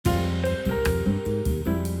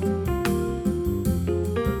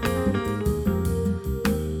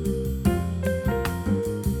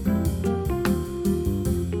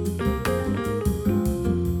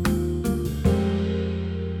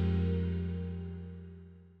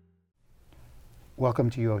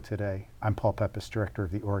Welcome to UO Today. I'm Paul Peppis, Director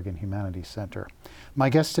of the Oregon Humanities Center.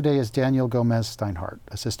 My guest today is Daniel Gomez-Steinhardt,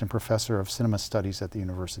 Assistant Professor of Cinema Studies at the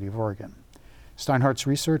University of Oregon. Steinhardt's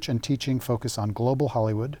research and teaching focus on global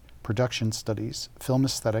Hollywood, production studies, film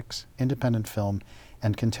aesthetics, independent film,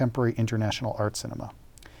 and contemporary international art cinema.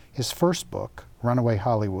 His first book, Runaway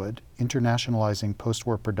Hollywood: Internationalizing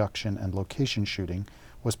Post-War Production and Location Shooting,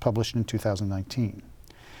 was published in 2019.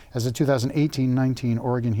 As a 2018-19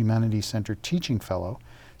 Oregon Humanities Center Teaching Fellow,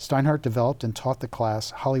 Steinhardt developed and taught the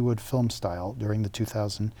class Hollywood Film Style during the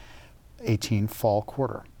 2018 fall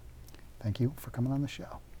quarter. Thank you for coming on the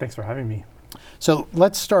show. Thanks for having me. So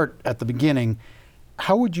let's start at the beginning.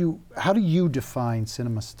 How do you define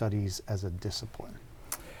cinema studies as a discipline?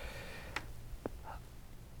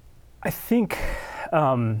 I think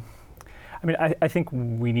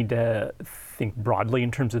we need to think broadly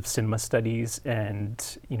in terms of cinema studies,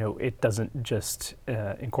 and it doesn't just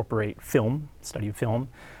incorporate study of film,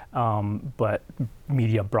 but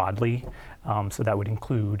media broadly. So that would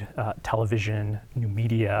include television, new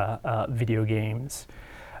media, video games,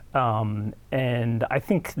 and I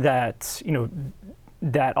think that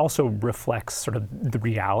that also reflects sort of the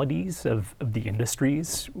realities of the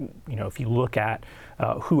industries. If you look at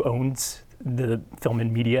who owns the film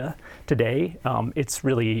and media today, it's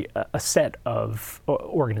really a set of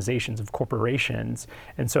organizations, of corporations.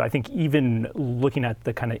 And so I think even looking at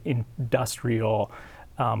the kind of industrial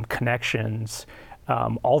connections,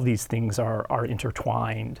 all these things are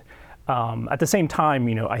intertwined. At the same time,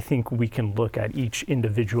 I think we can look at each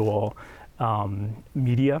individual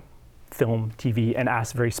media, film, TV, and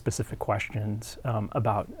ask very specific questions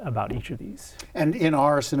about each of these. And in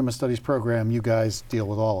our cinema studies program, you guys deal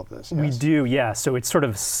with all of this, yes? We do, yeah. So it's sort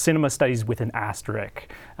of cinema studies with an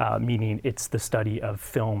asterisk, meaning it's the study of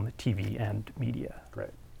film, TV, and media. Great.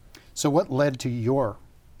 So what led to your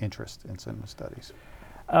interest in cinema studies?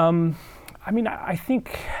 I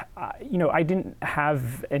think, I didn't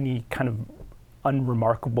have any kind of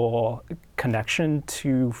unremarkable connection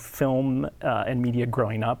to film and media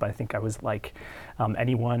growing up. I think I was like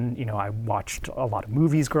anyone. I watched a lot of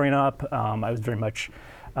movies growing up. I was very much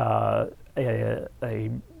a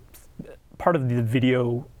part of the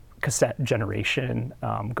video cassette generation,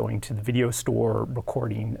 going to the video store,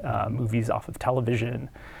 recording movies off of television.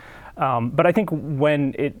 But I think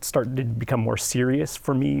when it started to become more serious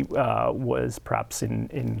for me was perhaps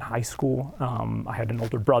in high school. I had an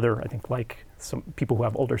older brother. I think like some people who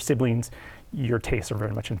have older siblings, your tastes are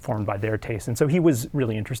very much informed by their tastes. And so he was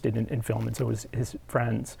really interested in film, and so was his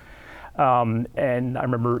friends. And I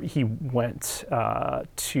remember he went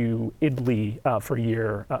to Italy for a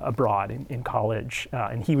year abroad in college,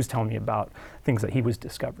 and he was telling me about things that he was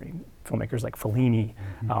discovering, filmmakers like Fellini.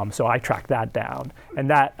 So I tracked that down, and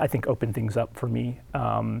that, I think, opened things up for me.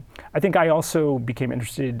 I think I also became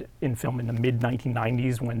interested in film in the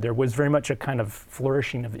mid-1990s when there was very much a kind of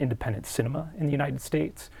flourishing of independent cinema in the United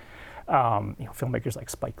States. Filmmakers like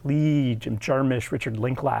Spike Lee, Jim Jarmusch, Richard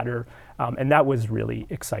Linklater, and that was really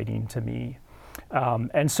exciting to me.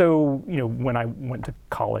 And so, when I went to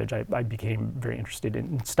college, I became very interested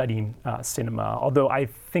in studying cinema, although I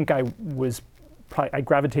think I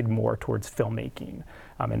gravitated more towards filmmaking,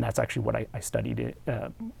 and that's actually what I studied,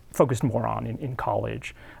 focused more on in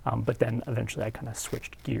college, but then eventually I kind of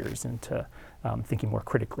switched gears into thinking more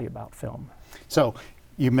critically about film. So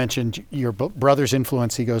you mentioned your brother's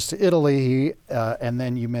influence. He goes to Italy, and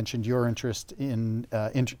then you mentioned your interest in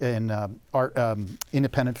art,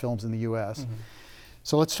 independent films in the U.S. Mm-hmm.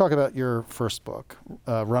 So let's talk about your first book,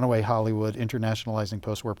 Runaway Hollywood: Internationalizing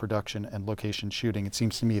Post-War Production and Location Shooting. It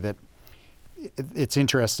seems to me that it's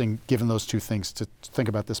interesting, given those two things, to think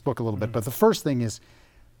about this book a little bit. But the first thing is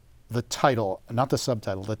the title, not the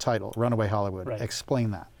subtitle, the title, Runaway Hollywood. Right.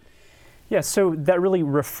 Explain that. Yeah, so that really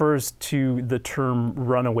refers to the term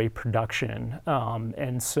runaway production.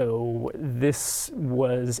 And so this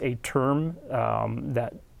was a term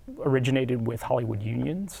that originated with Hollywood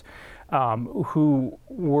unions, who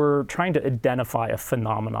were trying to identify a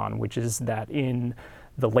phenomenon, which is that in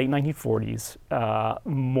the late 1940s,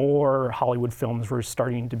 more Hollywood films were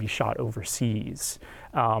starting to be shot overseas,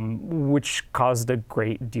 which caused a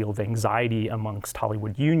great deal of anxiety amongst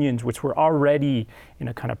Hollywood unions, which were already in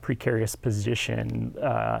a kind of precarious position,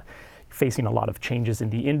 facing a lot of changes in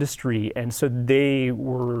the industry. And so they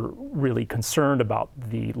were really concerned about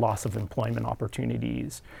the loss of employment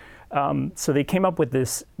opportunities. So they came up with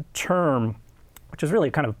this term, which is really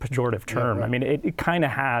a kind of pejorative term. Yeah, right. I mean, it kind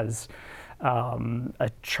of has a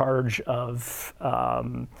charge of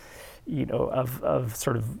of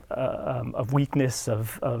sort of weakness,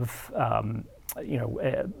 of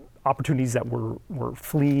opportunities that were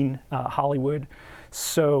fleeing Hollywood.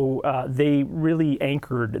 So they really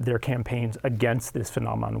anchored their campaigns against this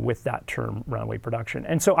phenomenon with that term runaway production.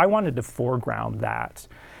 And so I wanted to foreground that.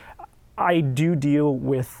 I do deal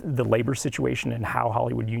with the labor situation and how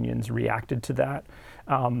Hollywood unions reacted to that.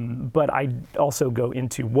 But I also go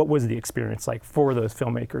into what was the experience like for those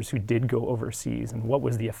filmmakers who did go overseas, and what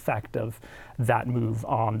was the effect of that move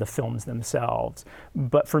on the films themselves.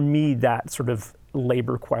 But for me, that sort of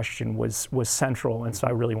labor question was central, and so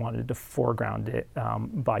I really wanted to foreground it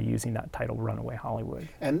by using that title, Runaway Hollywood.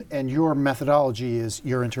 And your methodology is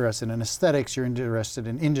you're interested in aesthetics, you're interested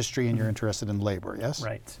in industry, and you're interested in labor, yes?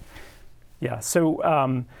 Right. Yeah.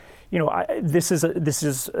 So, this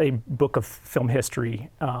is a book of film history,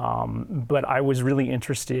 but I was really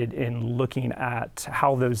interested in looking at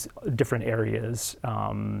how those different areas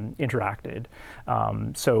interacted.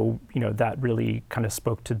 So, that really kind of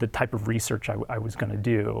spoke to the type of research I was going to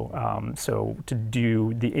do. So, to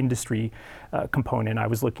do the industry component, I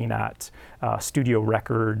was looking at studio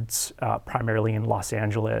records, primarily in Los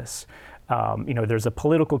Angeles. There's a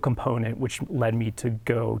political component which led me to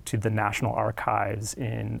go to the National Archives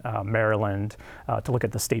in Maryland to look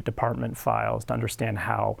at the State Department files to understand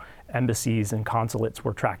how embassies and consulates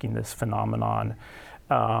were tracking this phenomenon.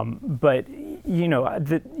 But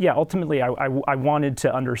ultimately I wanted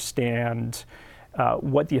to understand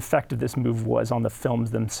what the effect of this move was on the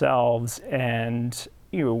films themselves. And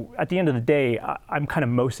at the end of the day, I'm kind of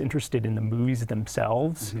most interested in the movies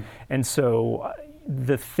themselves. Mm-hmm. And so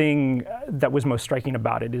the thing that was most striking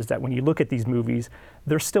about it is that when you look at these movies,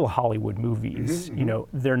 they're still Hollywood movies.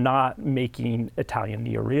 Mm-hmm. They're not making Italian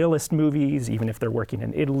neorealist movies, even if they're working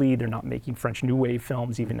in Italy. They're not making French New Wave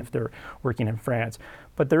films, even if they're working in France.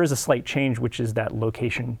 But there is a slight change, which is that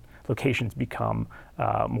locations become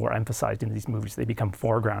more emphasized in these movies. They become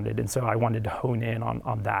foregrounded. And so I wanted to hone in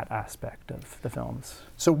on that aspect of the films.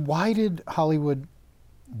 So why did Hollywood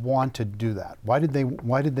want to do that? Why did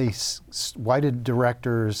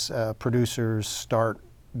directors, producers start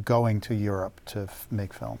going to Europe to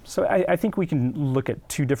make films? So I think we can look at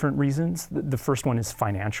two different reasons. The first one is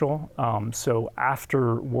financial. So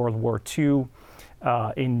after World War II,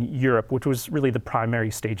 in Europe, which was really the primary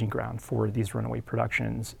staging ground for these runaway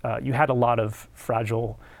productions, you had a lot of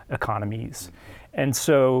fragile economies. And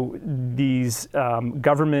so these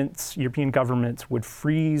European governments would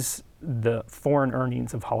freeze the foreign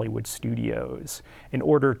earnings of Hollywood studios in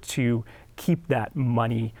order to keep that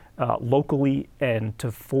money locally and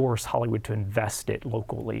to force Hollywood to invest it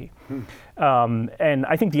locally. And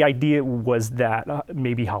I think the idea was that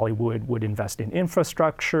maybe Hollywood would invest in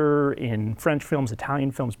infrastructure, in French films,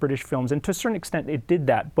 Italian films, British films, and to a certain extent it did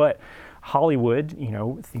that. But Hollywood,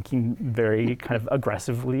 thinking very kind of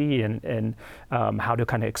aggressively and how to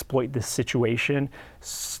kind of exploit this situation,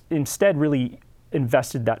 instead really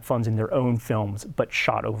invested that funds in their own films, but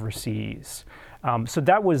shot overseas. So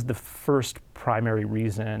that was the first primary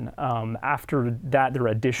reason. After that, there were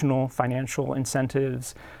additional financial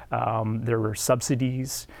incentives. There were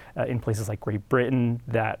subsidies in places like Great Britain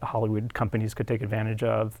that Hollywood companies could take advantage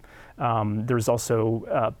of. There's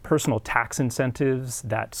also personal tax incentives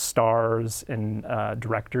that stars and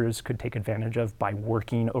directors could take advantage of by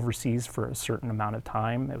working overseas for a certain amount of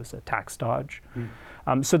time. It was a tax dodge.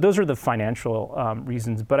 So those are the financial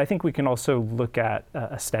reasons, but I think we can also look at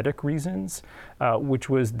aesthetic reasons, which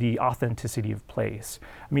was the authenticity of place.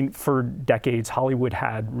 I mean, for decades, Hollywood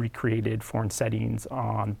had recreated foreign settings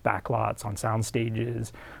on backlots, on sound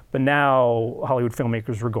stages, but now Hollywood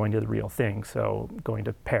filmmakers were going to the real thing, so going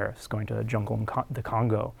to Paris, going to the jungle in the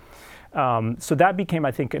Congo. So that became,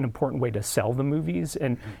 I think, an important way to sell the movies.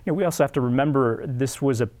 And we also have to remember this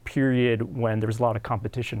was a period when there was a lot of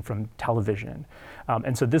competition from television.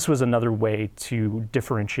 And so this was another way to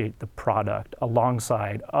differentiate the product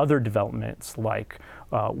alongside other developments like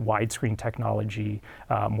widescreen technology.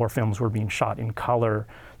 More films were being shot in color.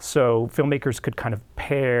 So filmmakers could kind of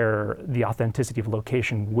pair the authenticity of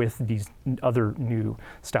location with these other new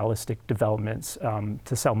stylistic developments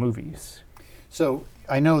to sell movies. So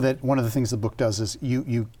I know that one of the things the book does is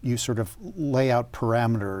you sort of lay out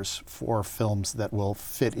parameters for films that will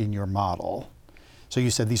fit in your model. So you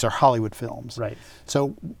said these are Hollywood films. Right.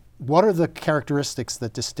 So what are the characteristics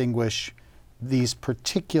that distinguish these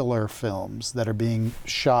particular films that are being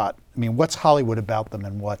shot, I mean, what's Hollywood about them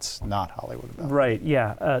and what's not Hollywood about them? Right,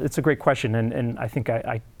 yeah. It's a great question, and I think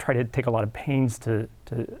I try to take a lot of pains to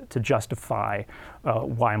justify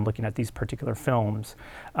why I'm looking at these particular films.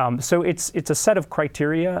 So it's a set of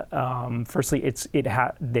criteria. Firstly,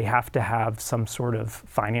 they have to have some sort of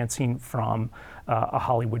financing from a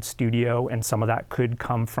Hollywood studio, and some of that could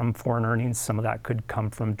come from foreign earnings, some of that could come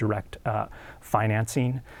from direct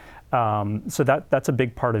financing. So that's a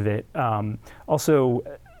big part of it. Also,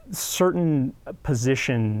 certain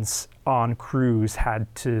positions on crews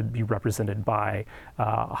had to be represented by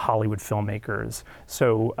Hollywood filmmakers.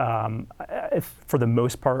 So for the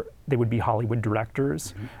most part, they would be Hollywood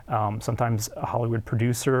directors, sometimes a Hollywood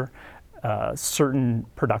producer, certain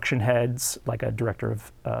production heads, like a director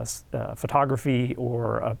of photography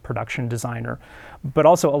or a production designer. But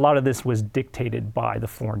also a lot of this was dictated by the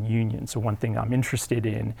foreign union. So one thing I'm interested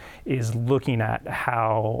in is looking at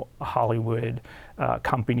how Hollywood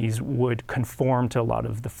companies would conform to a lot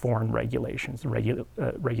of the foreign regulations,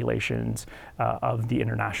 regulations of the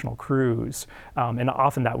international crews. And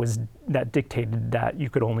often that dictated that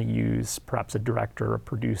you could only use perhaps a director, a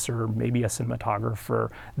producer, maybe a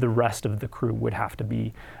cinematographer. The rest of the crew would have to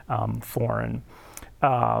be foreign.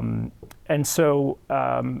 And so,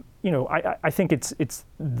 I think it's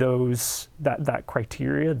that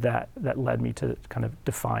criteria that led me to kind of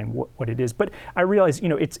define what it is. But I realize,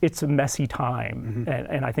 it's a messy time,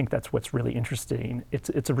 and I think that's what's really interesting.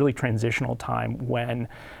 It's a really transitional time when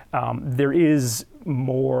there is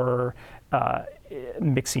more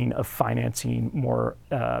mixing of financing, more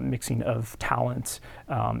mixing of talent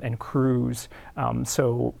and crews.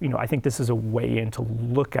 So, I think this is a way in to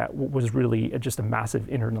look at what was really just a massive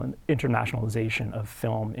internationalization of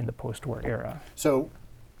film in the post-war era. So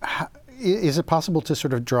is it possible to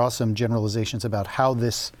sort of draw some generalizations about how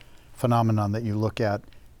this phenomenon that you look at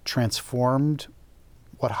transformed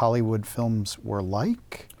what Hollywood films were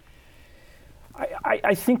like?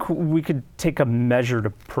 I think we could take a measured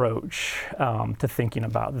approach to thinking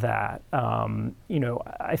about that.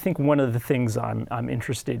 I think one of the things I'm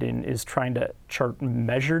interested in is trying to chart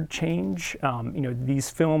measured change. These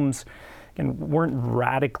films weren't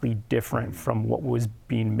radically different from what was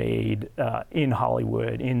being made in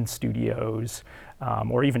Hollywood, in studios,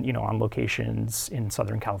 or even on locations in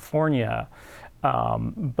Southern California.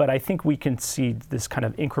 But I think we can see this kind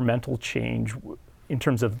of incremental change in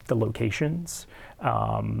terms of the locations,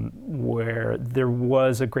 where there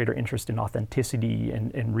was a greater interest in authenticity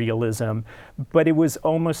and realism, but it was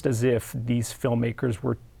almost as if these filmmakers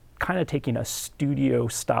were kind of taking a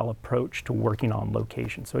studio-style approach to working on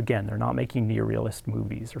location. So again, they're not making neorealist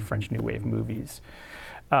movies or French New Wave movies.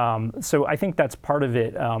 So I think that's part of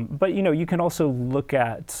it. But you can also look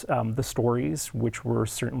at the stories, which were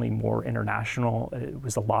certainly more international. It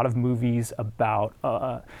was a lot of movies about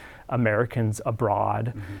Americans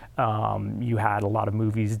abroad. You had a lot of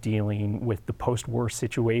movies dealing with the post-war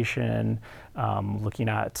situation, looking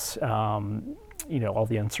at all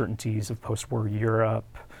the uncertainties of post-war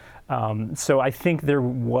Europe. So I think there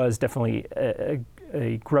was definitely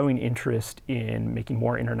a growing interest in making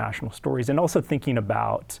more international stories, and also thinking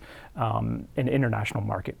about an international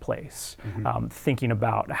marketplace, thinking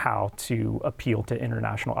about how to appeal to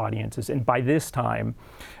international audiences. And by this time,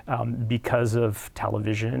 because of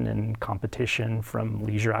television and competition from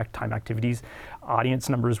leisure time activities, audience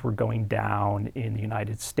numbers were going down in the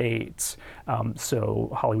United States. So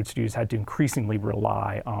Hollywood studios had to increasingly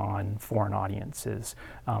rely on foreign audiences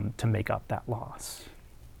to make up that loss.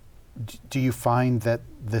 Do you find that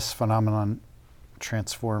this phenomenon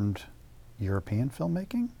transformed European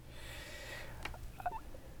filmmaking?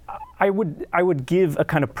 I would give a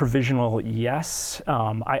kind of provisional yes.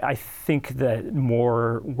 I think that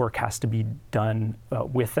more work has to be done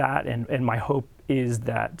with that, and my hope is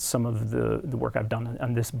that some of the work I've done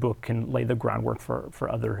on this book can lay the groundwork for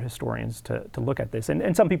other historians to look at this,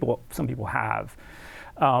 and some people have.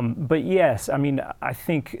 But yes, I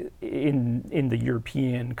think in the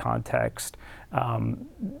European context,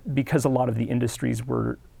 because a lot of the industries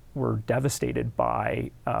were devastated by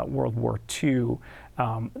World War II,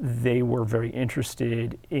 they were very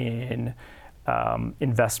interested in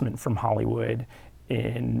investment from Hollywood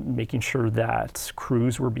in making sure that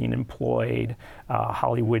crews were being employed.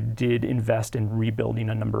 Hollywood did invest in rebuilding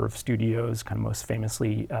a number of studios, kind of most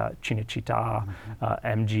famously Cinecittà.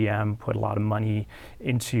 MGM put a lot of money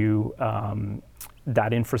into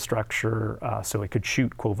that infrastructure so it could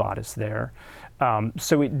shoot Quo Vadis there.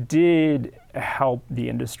 So it did help the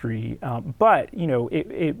industry, but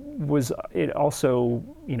it also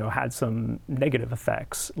had some negative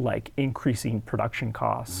effects, like increasing production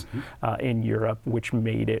costs in Europe, which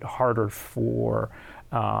made it harder for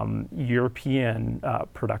European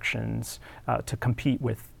productions to compete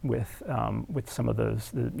with some of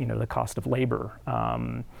those, the cost of labor.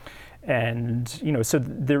 And so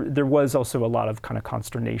there was also a lot of kind of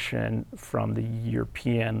consternation from the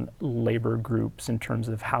European labor groups in terms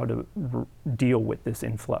of how to deal with this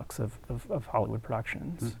influx of Hollywood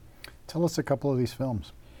productions. Tell us a couple of these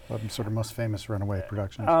films, sort of most famous runaway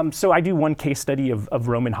productions. So I do one case study of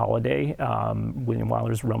Roman Holiday, William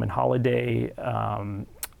Wyler's Roman Holiday,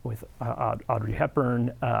 with Audrey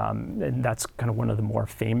Hepburn, and that's kind of one of the more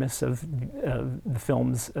famous of the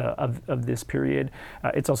films of this period.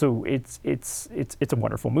 It's also it's a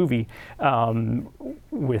wonderful movie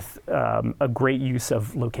with a great use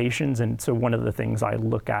of locations, and so one of the things I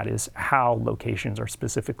look at is how locations are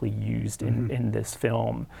specifically used in this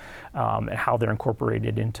film, and how they're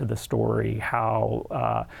incorporated into the story,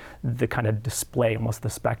 how the kind of display, almost the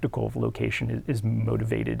spectacle of location is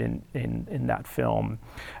motivated in that film.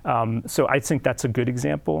 So I think that's a good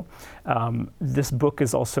example. This book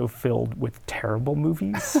is also filled with terrible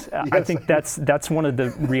movies. Yes. I think that's one of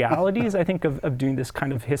the realities, I think, of doing this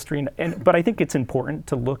kind of history. But I think it's important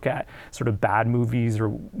to look at sort of bad movies, or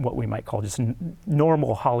what we might call just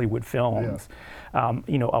normal Hollywood films. Yeah.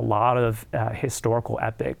 A lot of historical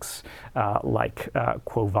epics like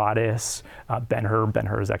Quo Vadis, Ben-Hur.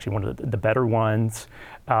 Ben-Hur is actually one of the better ones.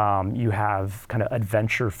 You have kind of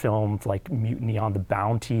adventure films like Mutiny on the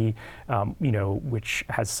Bounty, which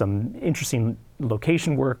has some interesting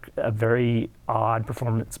location work, a very odd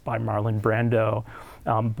performance by Marlon Brando,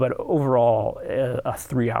 but overall a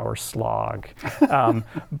 3-hour slog.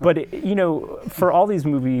 But for all these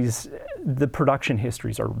movies, the production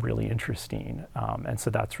histories are really interesting, and so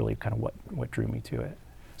that's really kind of what drew me to it.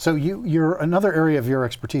 So you're another area of your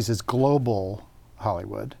expertise is global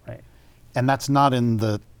Hollywood. Right. And that's not in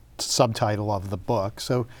the subtitle of the book.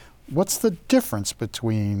 So what's the difference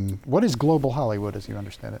between, what is global Hollywood as you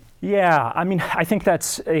understand it? Yeah, I mean, I think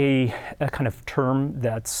that's a kind of term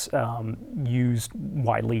that's used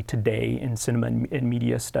widely today in cinema and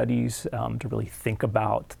media studies to really think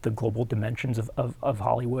about the global dimensions of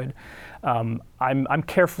Hollywood. I'm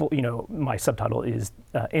careful, my subtitle is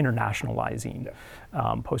internationalizing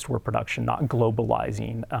post-war production, not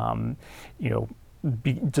globalizing.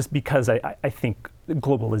 Just because I think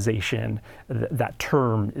globalization, that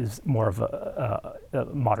term is more of a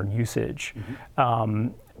modern usage.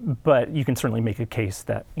 But you can certainly make a case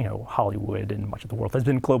that Hollywood and much of the world has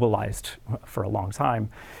been globalized for a long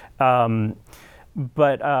time.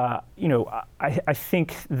 But I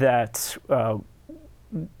think that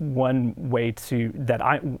one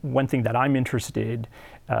thing that I'm interested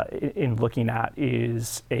in looking at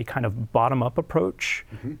is a kind of bottom-up approach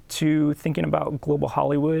to thinking about global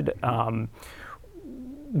Hollywood.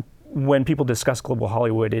 When people discuss global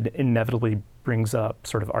Hollywood, it inevitably brings up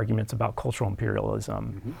sort of arguments about cultural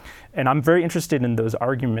imperialism. And I'm very interested in those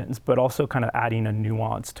arguments, but also kind of adding a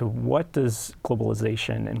nuance to what does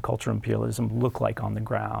globalization and cultural imperialism look like on the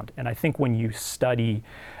ground. And I think when you study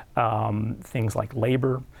things like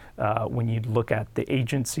labor, when you look at the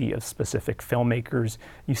agency of specific filmmakers,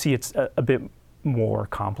 you see it's a bit more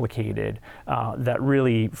complicated. That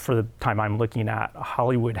really, for the time I'm looking at,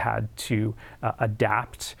 Hollywood had to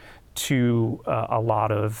adapt to a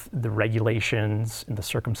lot of the regulations and the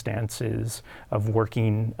circumstances of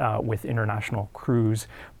working with international crews,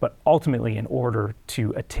 but ultimately in order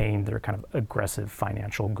to attain their kind of aggressive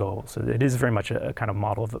financial goals. So it is very much a kind of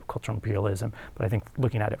model of cultural imperialism, but I think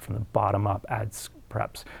looking at it from the bottom up adds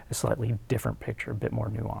perhaps a slightly different picture, a bit more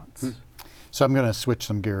nuance. So I'm going to switch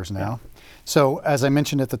some gears now. So as I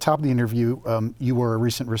mentioned at the top of the interview, you were a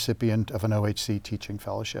recent recipient of an OHC teaching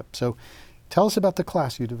fellowship. So tell us about the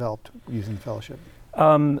class you developed using the fellowship.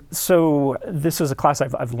 So this is a class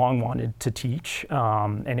I've long wanted to teach,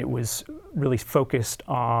 and it was really focused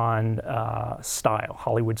on style,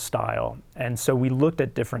 Hollywood style. And so we looked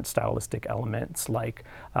at different stylistic elements like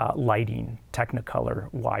lighting, Technicolor,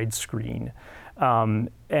 widescreen.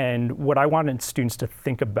 And what I wanted students to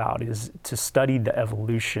think about is to study the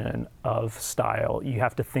evolution of style. You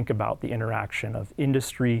have to think about the interaction of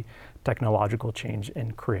industry, technological change,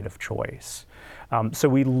 and creative choice. So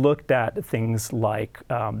we looked at things like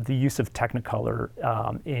the use of Technicolor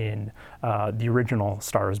in the original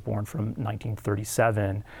Star is Born from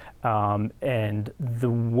 1937, and the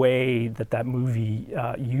way that movie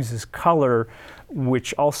uses color,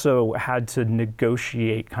 which also had to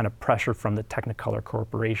negotiate kind of pressure from the Technicolor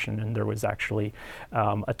Corporation. And there was actually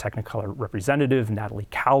a Technicolor representative, Natalie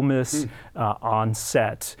Kalmus, on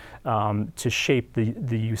set to shape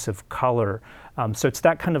the use of color. So it's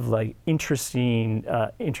that kind of like interesting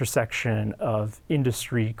intersection of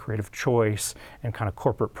industry, creative choice, and kind of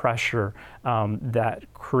corporate pressure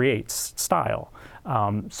that creates style.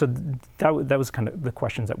 So that was kind of the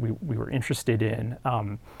questions that we were interested in.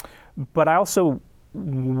 But I also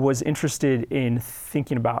was interested in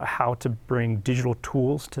thinking about how to bring digital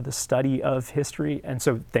tools to the study of history. And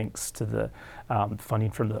so thanks to the funding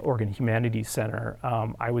from the Oregon Humanities Center,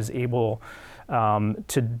 I was able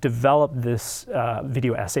to develop this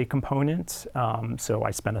video essay component. So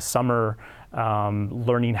I spent a summer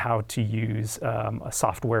learning how to use a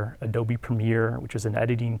software, Adobe Premiere, which is an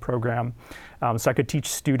editing program. So I could teach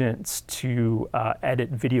students to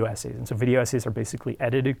edit video essays. And so video essays are basically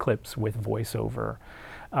edited clips with voiceover.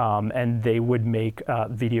 And they would make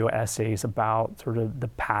video essays about sort of the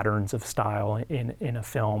patterns of style in a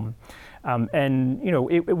film. And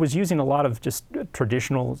it was using a lot of just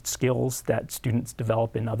traditional skills that students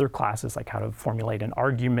develop in other classes, like how to formulate an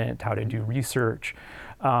argument, how to do research,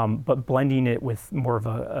 but blending it with more of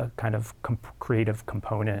a kind of creative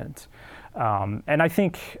component. And I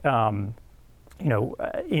think,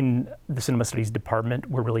 in the Cinema Studies department,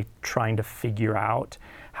 we're really trying to figure out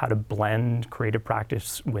how to blend creative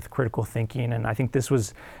practice with critical thinking, and I think this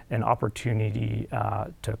was an opportunity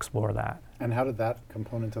to explore that. And how did that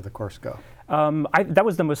component of the course go? That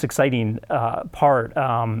was the most exciting part,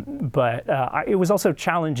 but it was also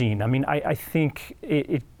challenging. I mean, I think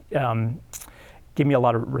it gave me a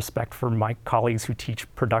lot of respect for my colleagues who teach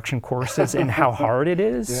production courses and how hard it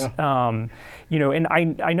is. Yeah. And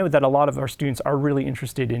I know that a lot of our students are really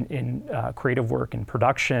interested in creative work and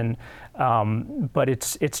production, but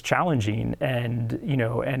it's challenging,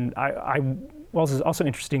 and I was also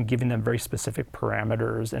interested in giving them very specific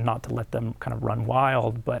parameters and not to let them kind of run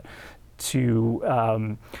wild, but to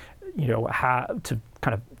have to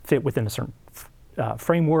kind of fit within a certain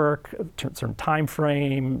framework, a certain time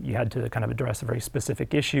frame. You had to kind of address very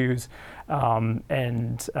specific issues,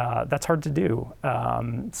 and that's hard to do.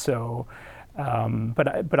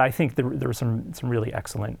 But I think there were some really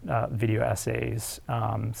excellent video essays.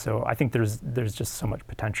 So I think there's just so much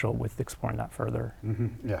potential with exploring that further.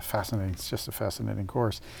 Mm-hmm. Yeah, fascinating. It's just a fascinating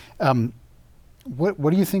course.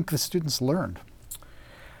 What do you think the students learned?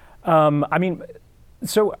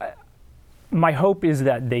 My hope is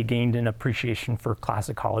that they gained an appreciation for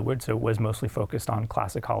classic Hollywood. So it was mostly focused on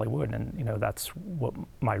classic Hollywood, and that's what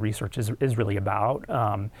my research is really about.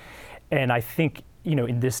 And I think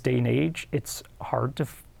in this day and age, it's hard to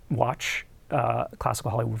watch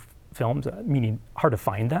classical Hollywood films, meaning hard to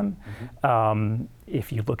find them. Mm-hmm.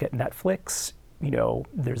 If you look at Netflix,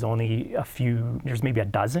 there's only there's maybe a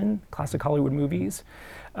dozen classic Hollywood movies.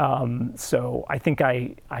 So I think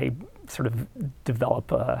I sort of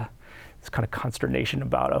develop this kind of consternation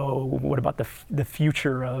about, what about the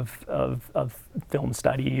future of film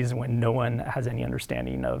studies when no one has any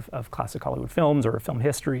understanding of classic Hollywood films or film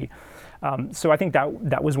history. So I think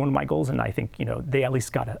that was one of my goals, and I think they at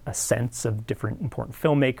least got a sense of different important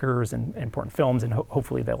filmmakers and important films, and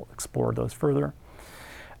hopefully they'll explore those further.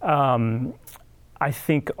 I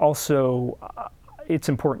think also it's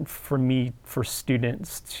important for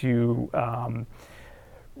students to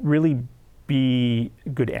really be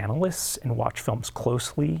good analysts and watch films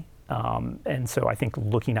closely. And so I think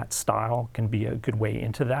looking at style can be a good way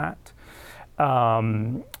into that.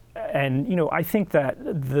 And I think that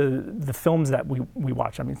the films that we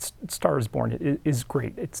watch, Star is Born is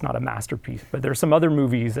great. It's not a masterpiece, but there are some other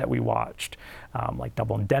movies that we watched, like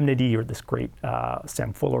Double Indemnity or this great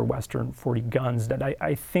Sam Fuller Western, 40 Guns, that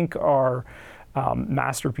I think are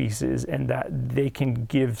masterpieces, and that they can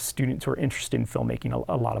give students who are interested in filmmaking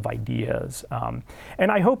a lot of ideas.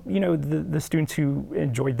 And I hope the students who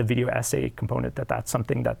enjoyed the video essay component, that's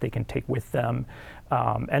something that they can take with them,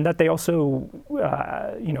 and that they also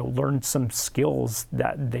learn some skills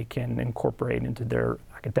that they can incorporate into their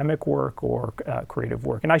academic work or creative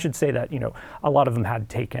work. And I should say that, a lot of them had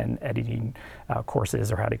taken editing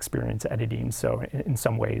courses or had experience editing. So in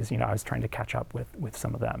some ways, I was trying to catch up with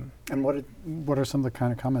some of them. And what are some of the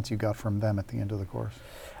kind of comments you got from them at the end of the course?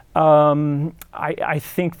 I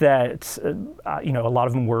think that a lot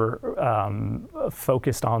of them were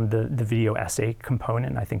focused on the video essay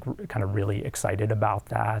component. I think kind of really excited about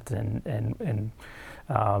that and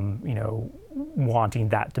wanting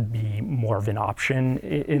that to be more of an option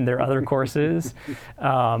in their other courses.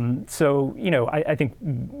 I think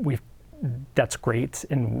that's great,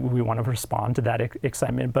 and we want to respond to that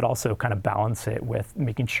excitement, but also kind of balance it with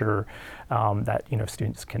making sure that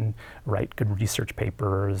students can write good research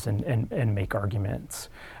papers and make arguments.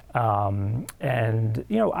 I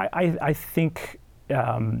think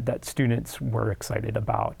that students were excited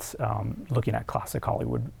about looking at classic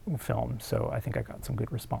Hollywood films, so I think I got some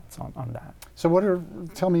good response on that. So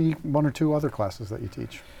tell me one or two other classes that you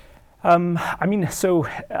teach. So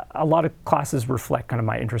a lot of classes reflect kind of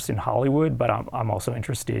my interest in Hollywood, but I'm also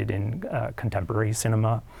interested in contemporary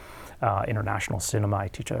cinema, international cinema. I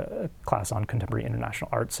teach a class on contemporary international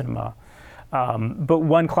art cinema. But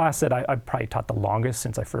one class that I probably taught the longest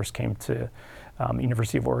since I first came to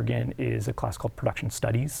University of Oregon is a class called Production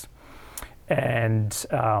Studies. And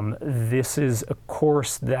this is a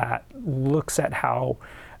course that looks at how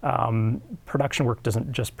production work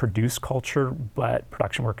doesn't just produce culture, but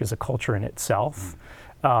production work is a culture in itself.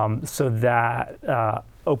 So that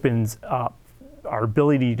opens up our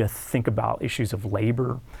ability to think about issues of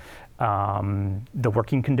labor, the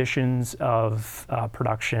working conditions of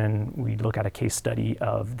production. We look at a case study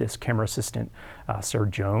of this camera assistant, Sarah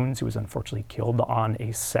Jones, who was unfortunately killed on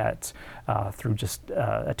a set through just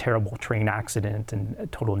a terrible train accident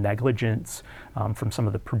and total negligence from some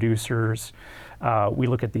of the producers. We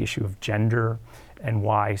look at the issue of gender and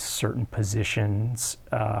why certain positions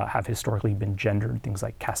have historically been gendered, things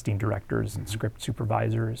like casting directors and script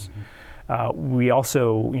supervisors. We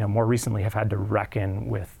also, more recently have had to reckon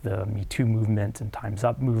with the Me Too movement and Time's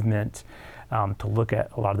Up movement to look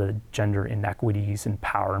at a lot of the gender inequities and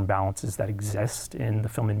power imbalances that exist in the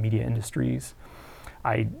film and media industries.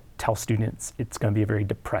 I tell students it's going to be a very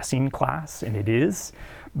depressing class, and it is,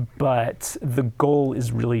 but the goal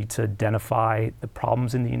is really to identify the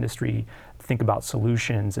problems in the industry, think about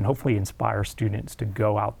solutions, and hopefully inspire students to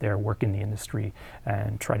go out there, work in the industry,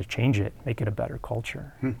 and try to change it, make it a better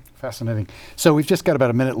culture. Fascinating. So we've just got about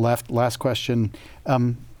a minute left. Last question.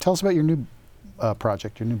 Tell us about your new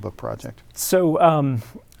project, your new book project. So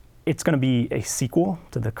it's going to be a sequel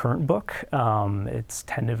to the current book. It's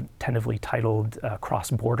tentatively titled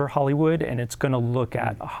Cross Border Hollywood, and it's going to look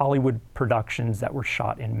at Hollywood productions that were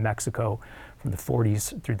shot in Mexico from the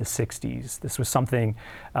 40s through the 60s. This was something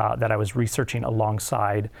that I was researching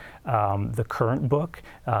alongside the current book.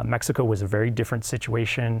 Mexico was a very different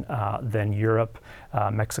situation than Europe.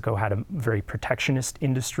 Mexico had a very protectionist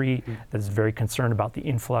industry that is very concerned about the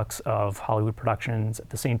influx of Hollywood productions.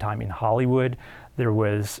 At the same time, in Hollywood, there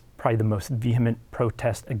was probably the most vehement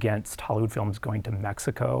protest against Hollywood films going to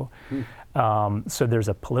Mexico. So there's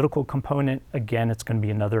a political component. Again, it's going to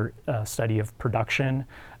be another study of production,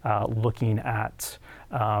 looking at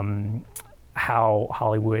how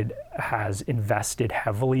Hollywood has invested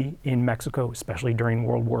heavily in Mexico, especially during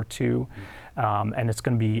World War II. And it's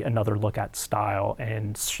going to be another look at style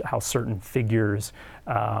and how certain figures,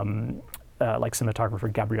 like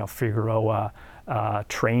cinematographer Gabriel Figueroa,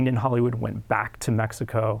 trained in Hollywood, went back to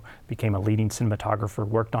Mexico, became a leading cinematographer,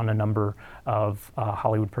 worked on a number of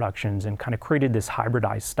Hollywood productions, and kind of created this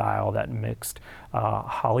hybridized style that mixed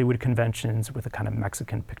Hollywood conventions with a kind of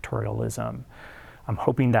Mexican pictorialism. I'm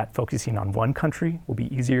hoping that focusing on one country will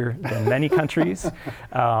be easier than many countries.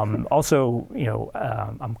 Also,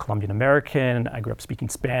 I'm Colombian American. I grew up speaking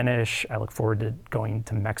Spanish. I look forward to going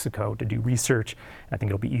to Mexico to do research. And I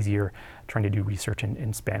think it'll be easier trying to do research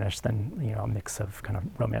in Spanish than a mix of kind of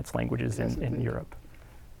Romance languages in Europe.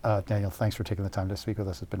 Daniel, thanks for taking the time to speak with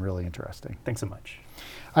us. It's been really interesting. Thanks so much.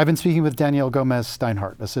 I've been speaking with Daniel Gomez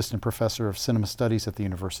Steinhardt, Assistant Professor of Cinema Studies at the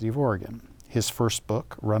University of Oregon. His first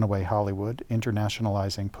book, Runaway Hollywood,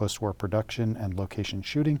 Internationalizing Post-War Production and Location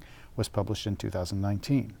Shooting, was published in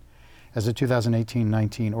 2019. As a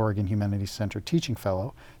 2018-19 Oregon Humanities Center Teaching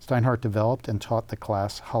Fellow, Steinhardt developed and taught the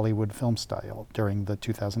class Hollywood Film Style during the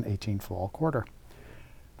 2018 fall quarter.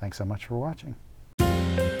 Thanks so much for watching.